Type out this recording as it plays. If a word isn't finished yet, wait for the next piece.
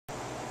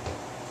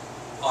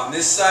on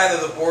this side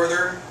of the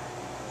border,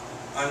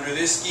 under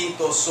this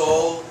Quinto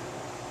Sol,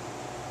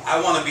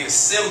 I want to be a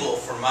symbol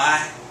for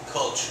my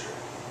culture.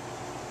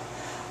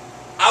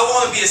 I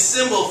want to be a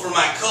symbol for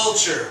my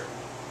culture.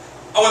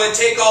 I want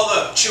to take all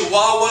the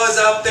Chihuahuas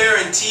out there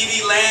in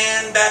TV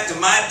land back to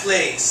my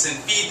place and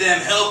feed them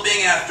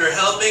helping after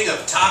helping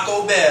of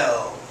Taco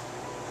Bell.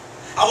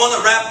 I want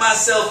to wrap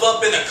myself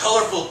up in a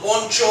colorful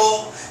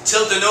poncho,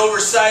 tilt an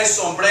oversized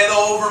sombrero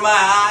over my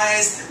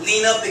eyes,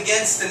 lean up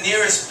against the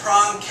nearest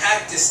prawn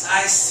cactus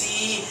I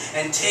see,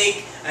 and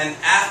take an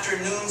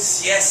afternoon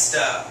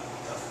siesta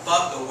to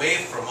fuck away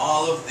from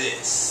all of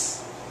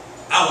this.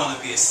 I want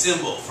to be a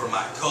symbol for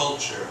my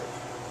culture.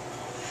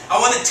 I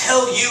want to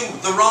tell you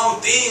the wrong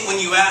thing when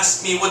you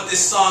ask me what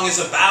this song is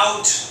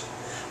about.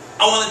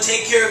 I want to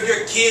take care of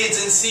your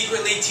kids and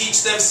secretly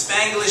teach them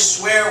Spanglish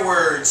swear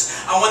words.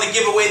 I want to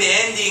give away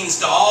the endings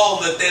to all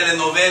the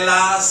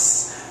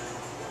telenovelas.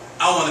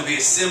 I want to be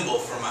a symbol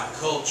for my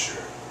culture.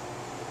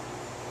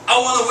 I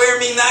want to wear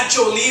mi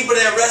Nacho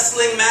Libre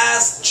wrestling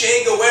mask,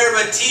 Che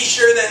Guevara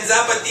t-shirt, and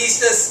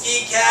Zapatista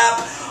ski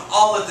cap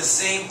all at the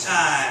same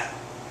time.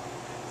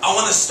 I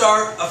want to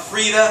start a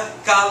Frida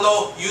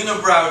Kahlo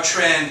unibrow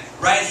trend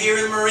right here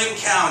in Marin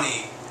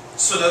County,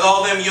 so that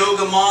all them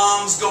yoga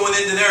moms going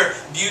into their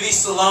beauty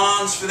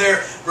salons for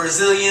their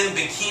Brazilian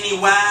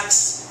bikini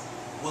wax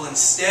will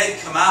instead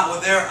come out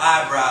with their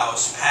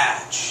eyebrows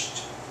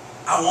patched.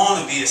 I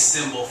want to be a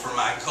symbol for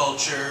my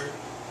culture.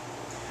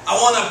 I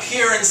want to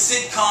appear in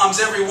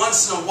sitcoms every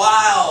once in a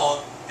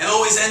while and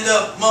always end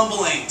up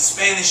mumbling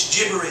Spanish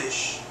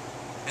gibberish.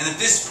 And at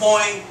this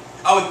point,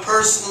 I would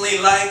personally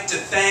like to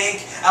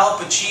thank Al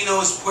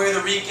Pacino's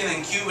Puerto Rican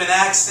and Cuban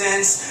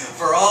accents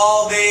for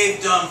all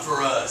they've done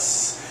for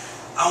us.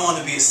 I want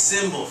to be a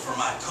symbol for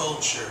my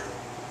culture.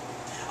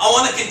 I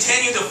want to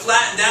continue to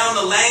flatten down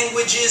the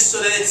languages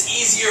so that it's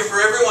easier for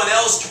everyone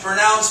else to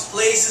pronounce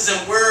places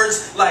and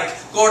words like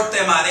Corte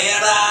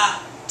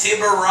Madera,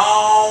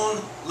 Tiburon,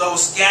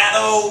 Los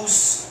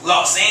Gatos,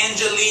 Los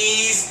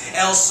Angeles,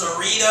 El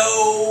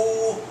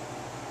Cerrito,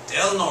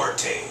 Del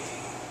Norte.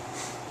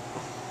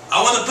 I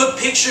want to put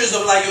pictures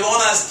of La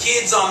Llorona's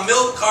kids on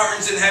milk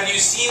cartons and have you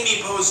seen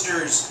me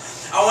posters.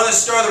 I want to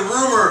start a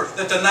rumor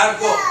that the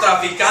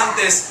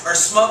narco-traficantes are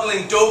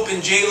smuggling dope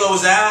in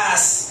J-Lo's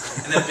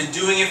ass, and have been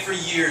doing it for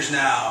years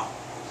now.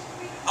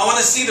 I want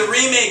to see the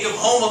remake of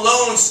Home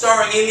Alone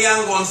starring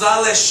Elian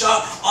Gonzalez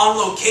shot on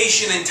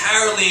location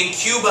entirely in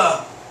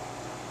Cuba.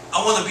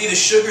 I want to be the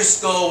Sugar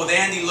Skull with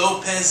Andy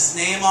Lopez's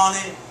name on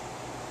it.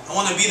 I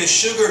want to be the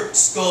Sugar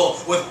Skull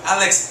with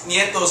Alex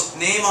Nieto's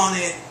name on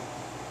it.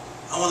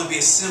 I want to be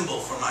a symbol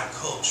for my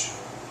culture.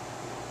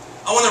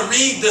 I want to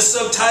read the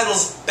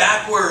subtitles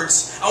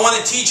backwards. I want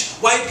to teach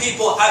white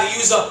people how to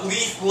use a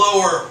leaf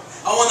blower.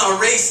 I want to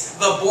erase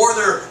the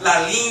border,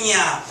 la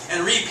línea,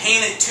 and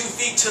repaint it 2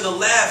 feet to the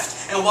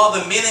left. And while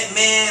the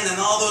Minutemen and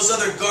all those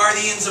other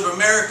guardians of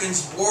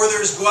Americans'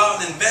 borders go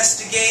out and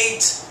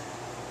investigate,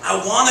 I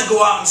want to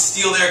go out and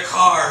steal their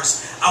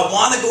cars. I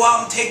want to go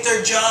out and take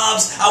their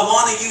jobs. I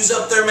want to use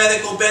up their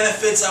medical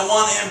benefits. I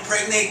want to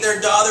impregnate their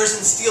daughters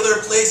and steal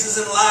their places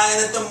in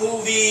line at the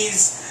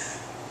movies.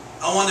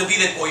 I want to be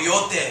the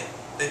coyote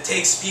that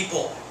takes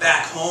people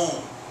back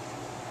home.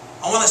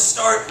 I want to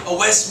start a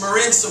West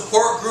Marin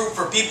support group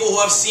for people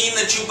who have seen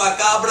the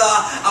Chupacabra.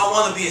 I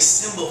want to be a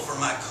symbol for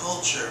my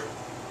culture.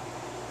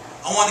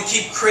 I want to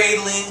keep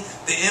cradling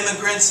the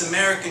immigrant's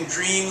American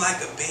dream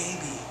like a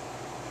baby.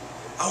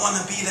 I want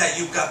to be that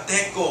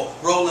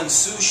Yucateco rolling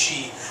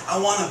sushi. I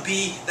want to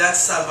be that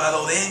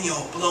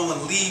Salvadoreño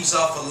blowing leaves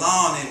off a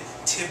lawn in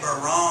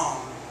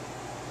Tiburon.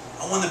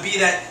 I want to be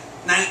that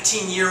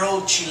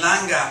 19-year-old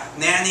Chilanga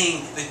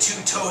nannying the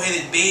 2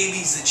 toe-headed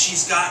babies that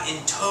she's got in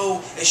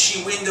tow as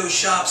she window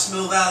shops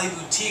Mill Valley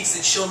boutiques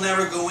that she'll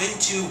never go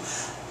into.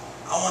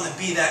 I want to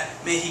be that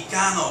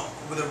Mexicano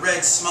with a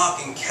red smock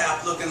and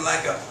cap looking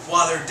like a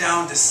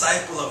watered-down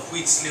disciple of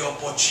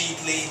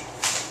Huitzlopochtli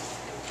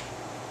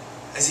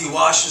as he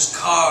washes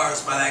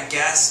cars by that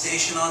gas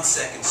station on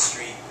 2nd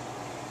Street.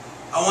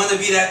 I want to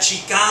be that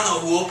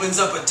Chicano who opens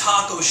up a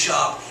taco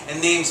shop and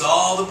names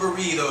all the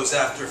burritos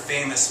after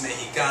famous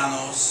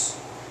Mexicanos.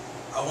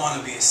 I want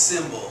to be a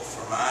symbol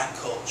for my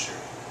culture.